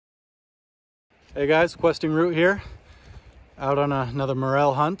Hey guys, Questing Route here, out on another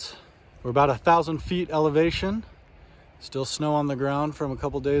morel hunt. We're about 1,000 feet elevation, still snow on the ground from a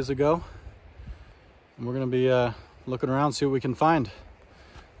couple days ago. And we're gonna be looking around, see what we can find.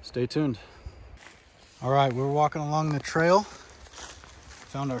 Stay tuned. All right, we're walking along the trail.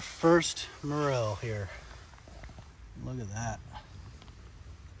 Found our first morel here. Look at that.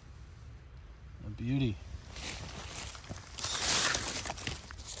 A beauty.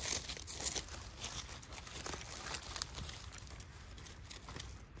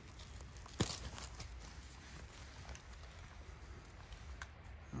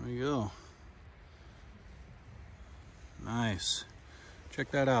 There we go. Nice.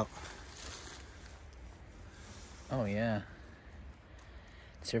 Check that out. Oh yeah.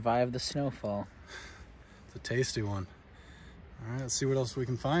 Survived the snowfall. It's a tasty one. All right, let's see what else we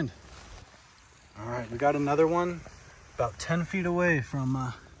can find. All right, we got another one about 10 feet away from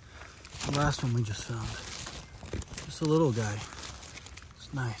the last one we just found. Just a little guy.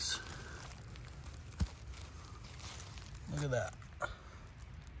 It's nice. Look at that.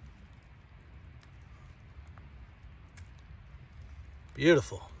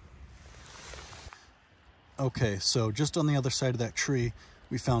 Beautiful. Okay, so just on the other side of that tree,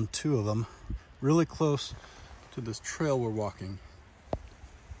 we found two of them really close to this trail we're walking.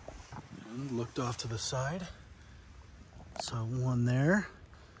 And looked off to the side. Saw one there,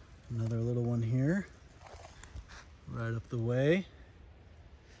 another little one here, right up the way.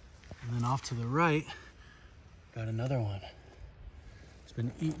 And then off to the right, got another one. It's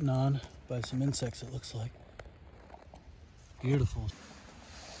been eaten on by some insects, it looks like. Beautiful.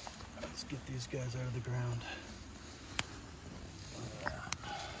 Let's get these guys out of the ground.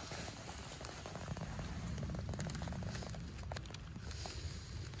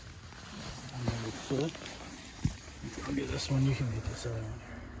 I'll get this one, you can get this other one.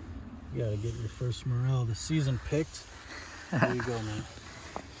 You gotta get your first morel, the season picked. There you go, man.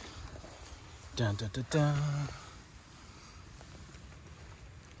 Dun, dun, dun, dun.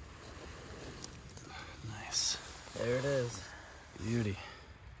 Nice. There it is. Beauty.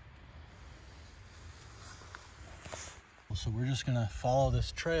 So we're just gonna follow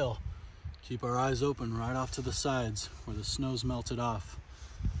this trail, keep our eyes open right off to the sides where the snow's melted off.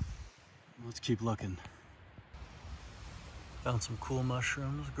 Let's keep looking. Found some cool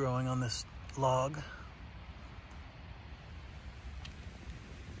mushrooms growing on this log.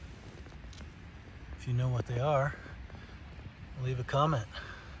 If you know what they are, leave a comment.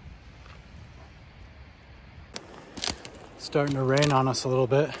 It's starting to rain on us a little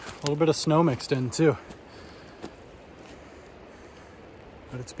bit of snow mixed in too.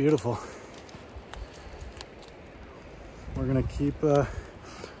 But it's beautiful. We're gonna keep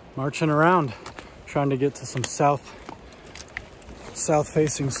marching around, trying to get to some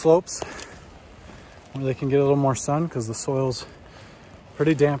south-facing slopes where they can get a little more sun because the soil's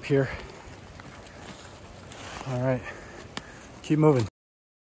pretty damp here. All right, keep moving.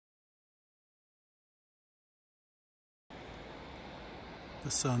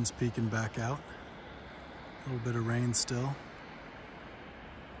 The sun's peeking back out. A little bit of rain still.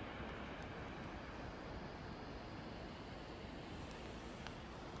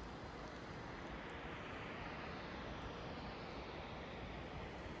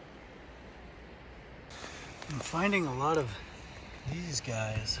 I'm finding a lot of these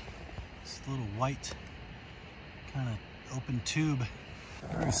guys. This little white kind of open tube,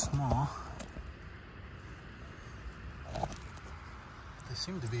 very small. They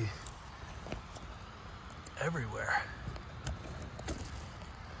seem to be everywhere.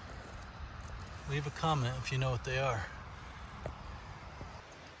 Leave a comment if you know what they are.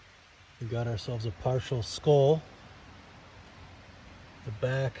 We got ourselves a partial skull. The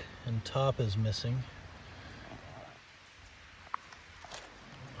back and top is missing.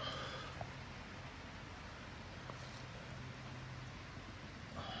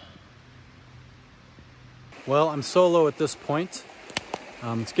 Well, I'm solo at this point.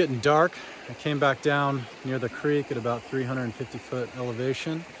 It's getting dark. I came back down near the creek at about 350 foot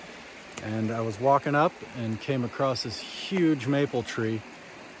elevation, and I was walking up and came across this huge maple tree,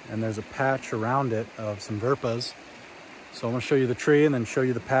 and there's a patch around it of some verpas. So I'm gonna show you the tree and then show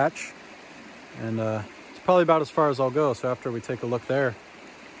you the patch, and it's probably about as far as I'll go. So after we take a look there,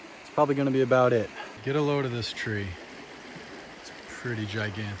 it's probably gonna be about it. Get a load of this tree. It's pretty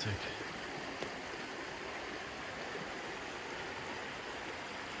gigantic.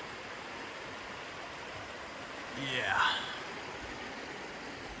 Yeah,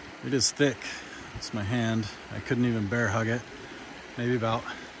 it is thick. It's my hand. I couldn't even bear hug it. Maybe about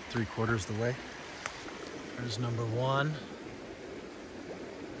 3/4 the way. There's number one.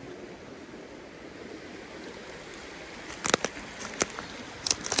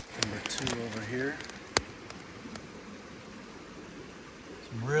 here.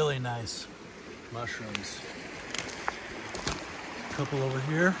 Some really nice mushrooms. A couple over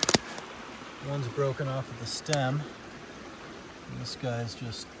here. One's broken off at the stem. And this guy's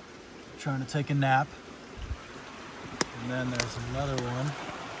just trying to take a nap. And then there's another one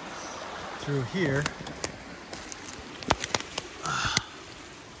through here,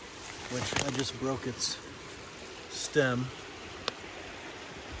 which I just broke its stem.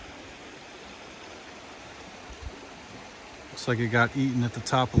 Looks like it got eaten at the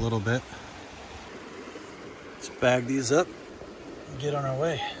top a little bit. Let's bag these up and get on our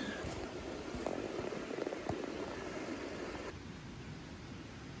way.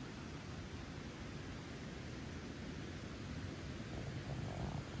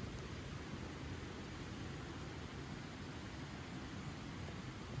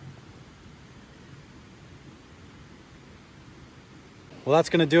 Well, that's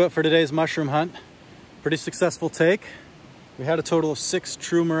going to do it for today's mushroom hunt. Pretty successful take. We had a total of 6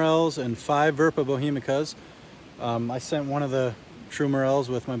 true morels and 5 Verpa bohemicas. I sent one of the true morels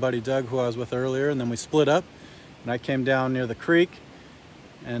with my buddy Doug, who I was with earlier, and then we split up. And I came down near the creek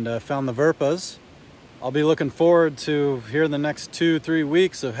and found the Verpas. I'll be looking forward to, here in the next 2-3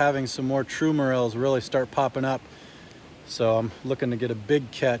 weeks, of having some more true morels really start popping up. So I'm looking to get a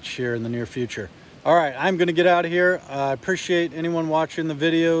big catch here in the near future. All right, I'm gonna get out of here. I appreciate anyone watching the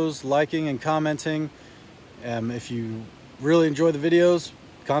videos, liking and commenting. If you really enjoy the videos,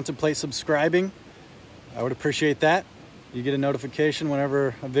 contemplate subscribing. I would appreciate that. You get a notification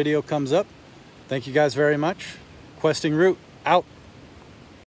whenever a video comes up. Thank you guys very much. Questing Root, out.